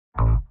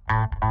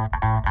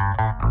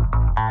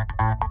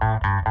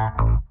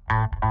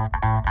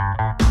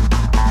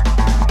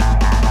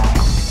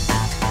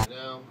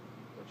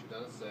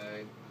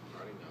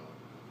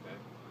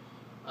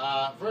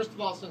first of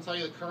all, it's going to tell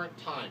you the current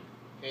time.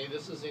 Okay,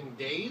 this is in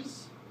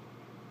days,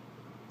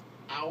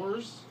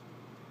 hours,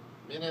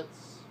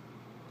 minutes.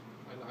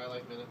 I'm going to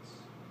highlight minutes,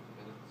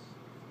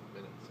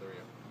 there we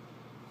go,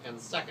 and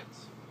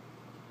seconds.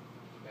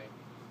 Okay,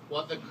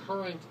 what the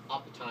current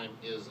uptime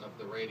is of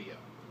the radio.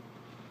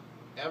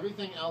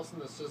 Everything else in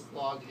the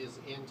Syslog is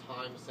in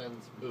time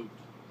since boot,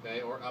 okay,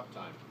 or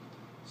uptime.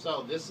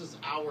 So this is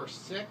hour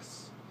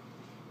 6.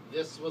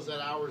 This was at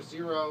hour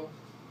 0.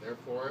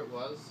 Therefore, it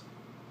was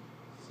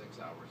 6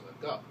 hours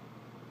ago.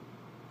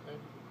 Okay.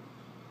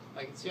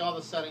 I can see all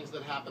the settings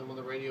that happened when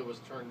the radio was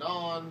turned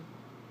on.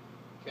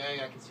 Okay,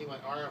 I can see my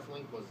RF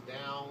link was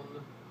down,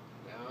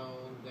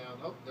 down, down.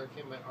 Oh, there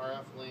came my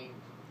RF link.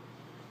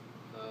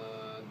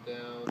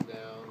 Down,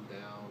 down,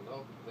 down.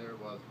 Oh, there it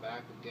was,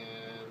 back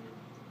again.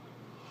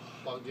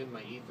 Plugged in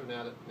my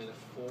Ethernet at minute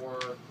 4.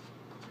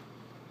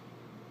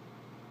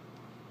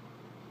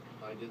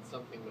 I did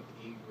something with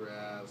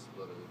egress,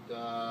 blah,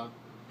 blah,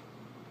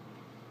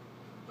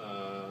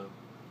 blah.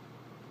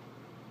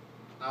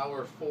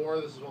 Hour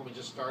 4, this is when we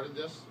just started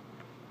this.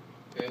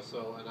 Okay,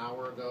 so an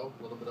hour ago,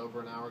 a little bit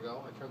over an hour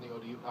ago, I turned the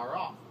ODU power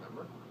off,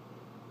 remember?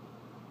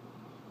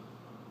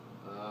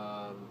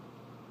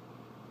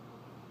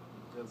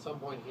 At some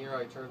point here,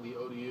 I turned the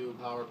ODU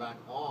power back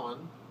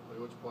on, at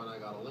which point I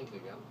got a link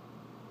again.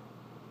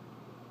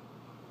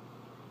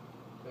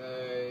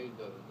 Okay, you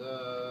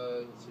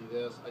can see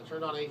this. I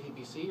turned on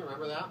ATPC,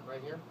 remember that,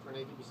 right here? Turn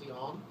ATPC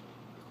on.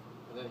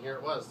 And then here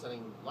it was,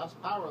 sending less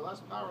power,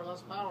 less power,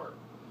 less power.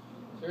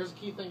 So here's the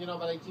key thing you know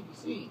about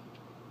ATPC.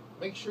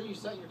 Make sure you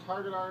set your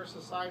target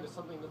RSSI to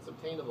something that's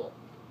obtainable.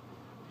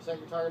 If you set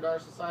your target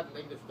RSSI to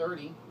negative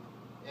 30,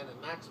 and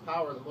at max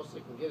power, the most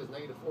it can get is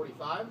negative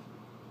 45,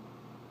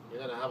 you're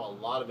going to have a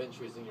lot of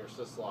entries in your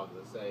syslog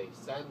that say,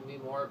 send me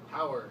more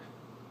power.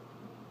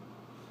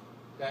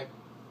 Okay?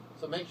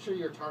 So make sure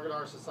your target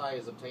RSSI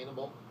is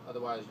obtainable,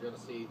 otherwise you're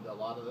going to see a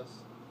lot of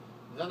this.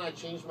 Then I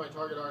changed my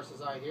target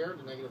RSSI here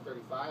to negative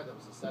 35, that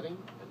was the setting,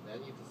 and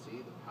then you can see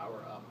the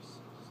power ups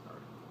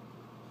starting.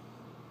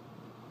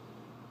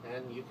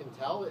 And you can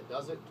tell it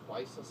does it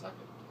twice a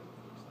second.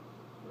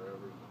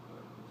 Wherever.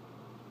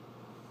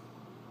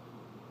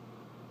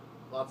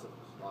 Lots of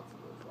those, lots.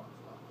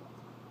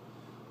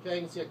 Okay,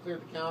 you can see I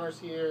cleared the counters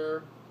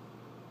here.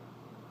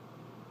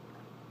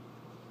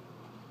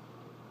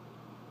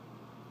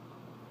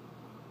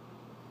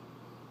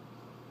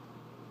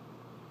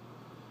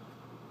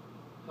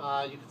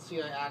 You can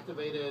see I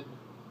activated,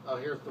 oh,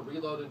 here's the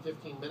reload in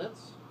 15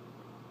 minutes.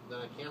 Then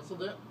I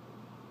canceled it.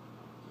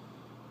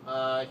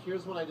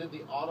 Here's when I did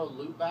the auto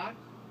loop back.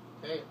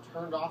 Okay, it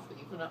turned off the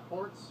Ethernet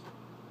ports.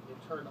 It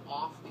turned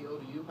off the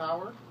ODU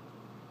power.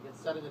 It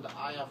set it into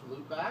IF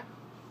loopback.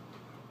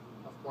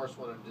 Of course,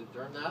 when it did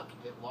during that,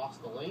 it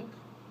lost the link.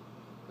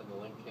 Then the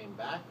link came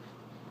back.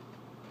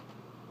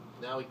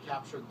 Now we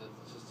captured the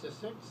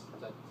statistics.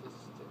 Then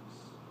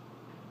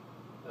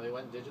we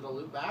went digital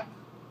loopback.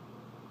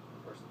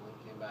 Of course, the link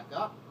came back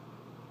up.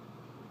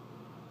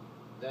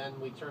 Then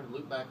we turned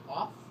loopback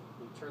off.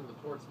 We turned the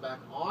ports back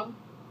on.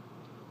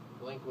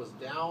 The link was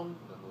down.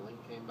 Then the link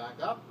came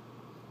back up.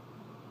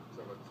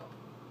 So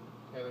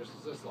okay, there's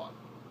the syslog.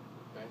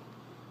 Okay.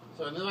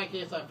 So in my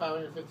case, I have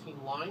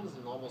 515 lines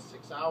in almost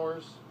 6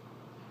 hours.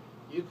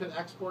 You could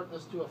export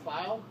this to a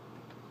file.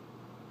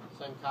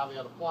 Same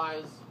caveat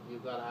applies.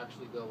 You've got to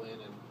actually go in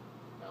and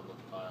download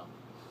the file.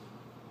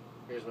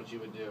 Here's what you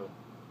would do.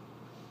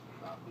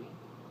 Copy.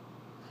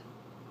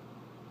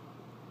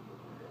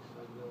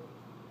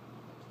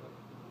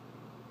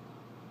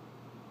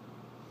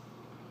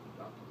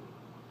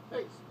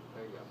 Paste.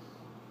 There you go.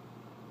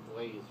 It's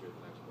way easier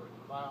than exporting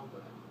the file,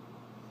 but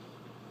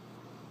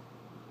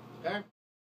okay.